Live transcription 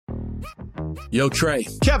Yo, Trey.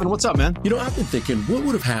 Kevin, what's up, man? You know, I've been thinking, what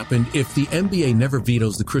would have happened if the NBA never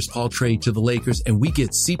vetoes the Chris Paul trade to the Lakers and we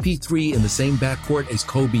get CP3 in the same backcourt as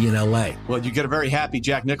Kobe in LA? Well, you get a very happy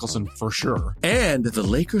Jack Nicholson for sure. And the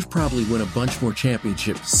Lakers probably win a bunch more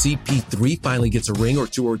championships. CP3 finally gets a ring or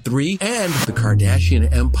 2 or 3, and the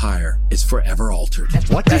Kardashian empire is forever altered.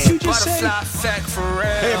 What did you just say?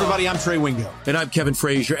 Hey, everybody, I'm Trey Wingo. And I'm Kevin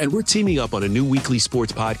Frazier, and we're teaming up on a new weekly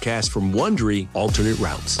sports podcast from Wondery, Alternate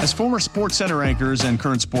Routes. As former Sports Center anchors and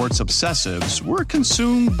current sports obsessives, we're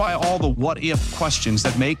consumed by all the what-if questions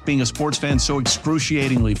that make being a sports fan so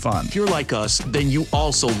excruciatingly fun. If you're like us, then you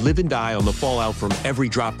also live and die on the fallout from every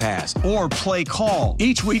drop pass. Or play call.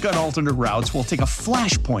 Each week on Alternate Routes, we'll take a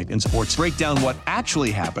flashpoint in sports, break down what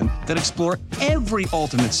actually happened, then explore every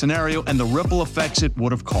alternate scenario and the ripple effects it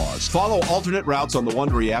would have caused. Follow Alternate Routes on the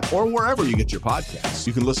Wondery app or wherever you get your podcasts.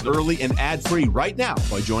 You can listen early and ad-free right now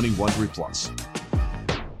by joining Wondery Plus.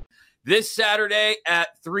 This Saturday at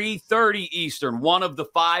 3:30 Eastern, one of the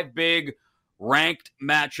 5 big ranked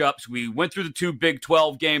matchups. We went through the 2 Big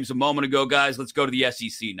 12 games a moment ago, guys. Let's go to the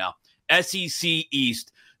SEC now. SEC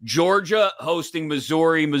East, Georgia hosting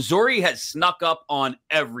Missouri. Missouri has snuck up on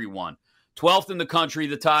everyone. 12th in the country,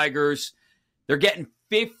 the Tigers. They're getting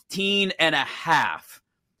 15.5.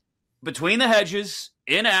 Between the hedges,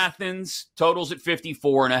 in Athens, totals at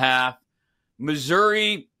 54.5.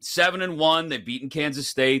 Missouri, 7-1. They've beaten Kansas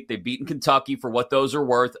State. They've beaten Kentucky for what those are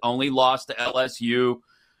worth. Only lost to LSU.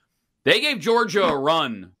 They gave Georgia a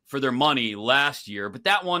run for their money last year, but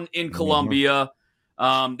that one in Columbia,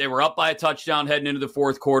 they were up by a touchdown heading into the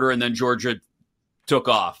fourth quarter, and then Georgia took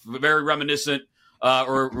off. Very reminiscent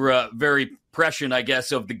very prescient, I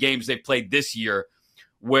guess, of the games they've played this year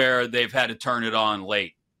where they've had to turn it on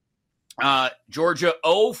late. Georgia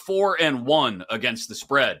 0-4-1 against the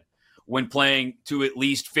spread when playing to at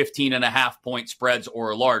least 15.5-point spreads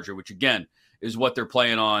or larger, which, again, is what they're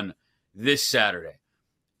playing on this Saturday.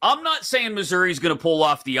 I'm not saying Missouri's going to pull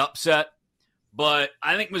off the upset, but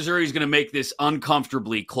I think Missouri's going to make this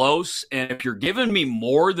uncomfortably close. And if you're giving me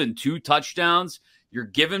more than 2 touchdowns, you're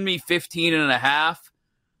giving me 15.5,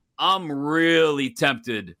 I'm really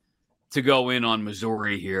tempted to go in on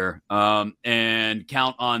Missouri here and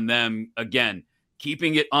count on them, again,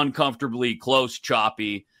 keeping it uncomfortably close,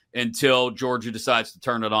 choppy, until Georgia decides to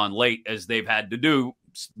turn it on late, as they've had to do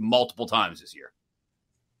multiple times this year.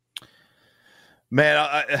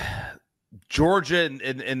 Man, Georgia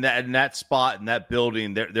in that spot, in that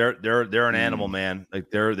building, they're an animal, man.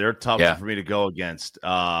 Like they're tough for me to go against,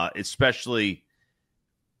 especially.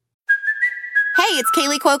 Hey, it's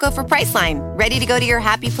Kaylee Cuoco for Priceline. Ready to go to your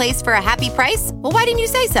happy place for a happy price? Well, why didn't you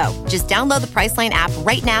say so? Just download the Priceline app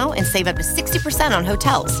right now and save up to 60% on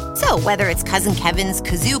hotels. So whether it's Cousin Kevin's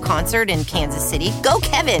Kazoo Concert in Kansas City, go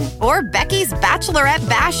Kevin, or Becky's Bachelorette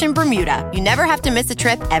Bash in Bermuda, you never have to miss a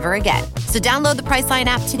trip ever again. So download the Priceline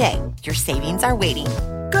app today. Your savings are waiting.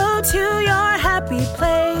 Go to your happy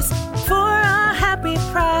place for a happy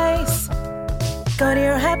price. Go to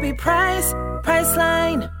your happy price,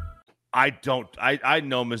 Priceline. I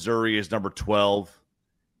know Missouri is number 12,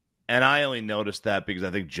 and I only noticed that because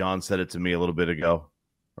I think John said it to me a little bit ago,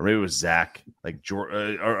 or maybe it was Zach, like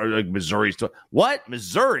Missouri's. What?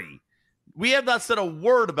 Missouri? We have not said a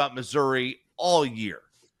word about Missouri all year.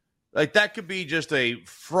 Like, that could be just a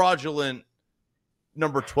fraudulent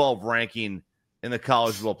number 12 ranking in the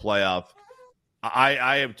college football playoff.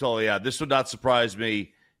 I am totally this would not surprise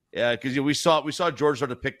me because we saw Georgia start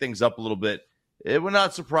to pick things up a little bit. It would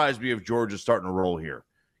not surprise me if Georgia's starting to roll here.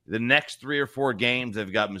 The next 3 or 4 games,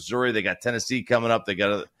 they've got Missouri, they got Tennessee coming up, they got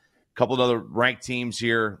a couple of other ranked teams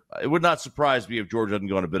here. It would not surprise me if Georgia doesn't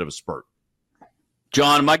go on a bit of a spurt.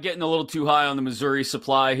 John, am I getting a little too high on the Missouri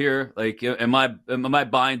supply here? Like, am I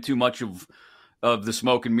buying too much of the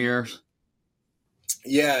smoke and mirrors?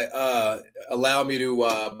 Yeah, allow me to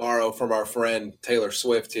borrow from our friend Taylor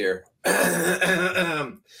Swift here.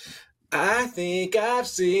 I think I've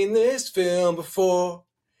seen this film before,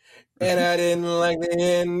 and I didn't like the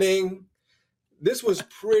ending. This was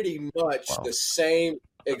pretty much the same.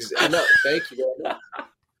 No, thank you very much.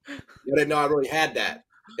 I didn't know I really had that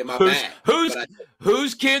in my bag.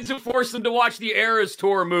 Whose kids have forced them to watch the Eras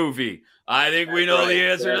Tour movie? I think we know the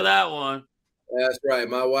answer to that one. That's right.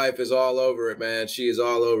 My wife is all over it, man. She is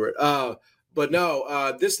all over it. But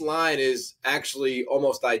no, this line is actually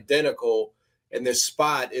almost identical. And this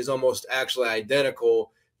spot is almost actually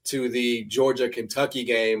identical to the Georgia-Kentucky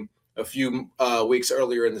game a few weeks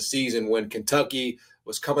earlier in the season when Kentucky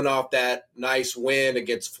was coming off that nice win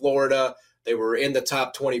against Florida. They were in the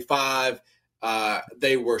top 25.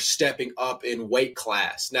 They were stepping up in weight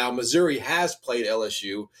class. Now, Missouri has played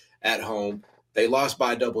LSU at home. They lost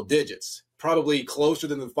by double digits, probably closer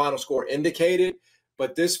than the final score indicated.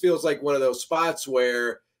 But this feels like one of those spots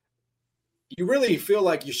where you really feel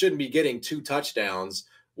like you shouldn't be getting 2 touchdowns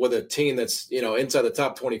with a team that's, inside the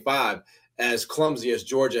top 25, as clumsy as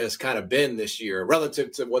Georgia has kind of been this year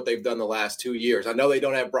relative to what they've done the last 2 years. I know they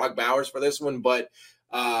don't have Brock Bowers for this one, but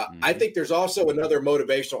I think there's also another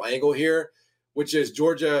motivational angle here, which is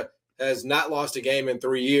Georgia has not lost a game in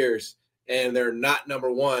 3 years, and they're not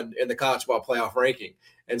number 1 in the college football playoff ranking.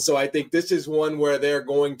 And so I think this is one where they're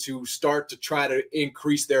going to start to try to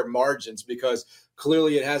increase their margins, because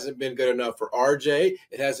clearly it hasn't been good enough for RJ,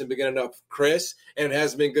 it hasn't been good enough for Chris, and it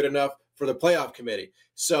hasn't been good enough for the playoff committee.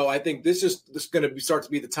 So I think this is going to start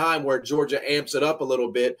to be the time where Georgia amps it up a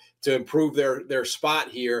little bit to improve their spot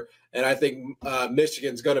here. And I think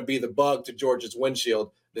Michigan's going to be the bug to Georgia's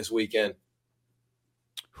windshield this weekend.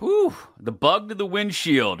 Whew, the bug to the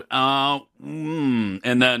windshield. And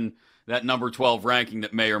then that number 12 ranking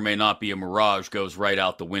that may or may not be a mirage goes right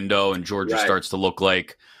out the window, and Georgia starts to look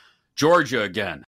like Georgia again.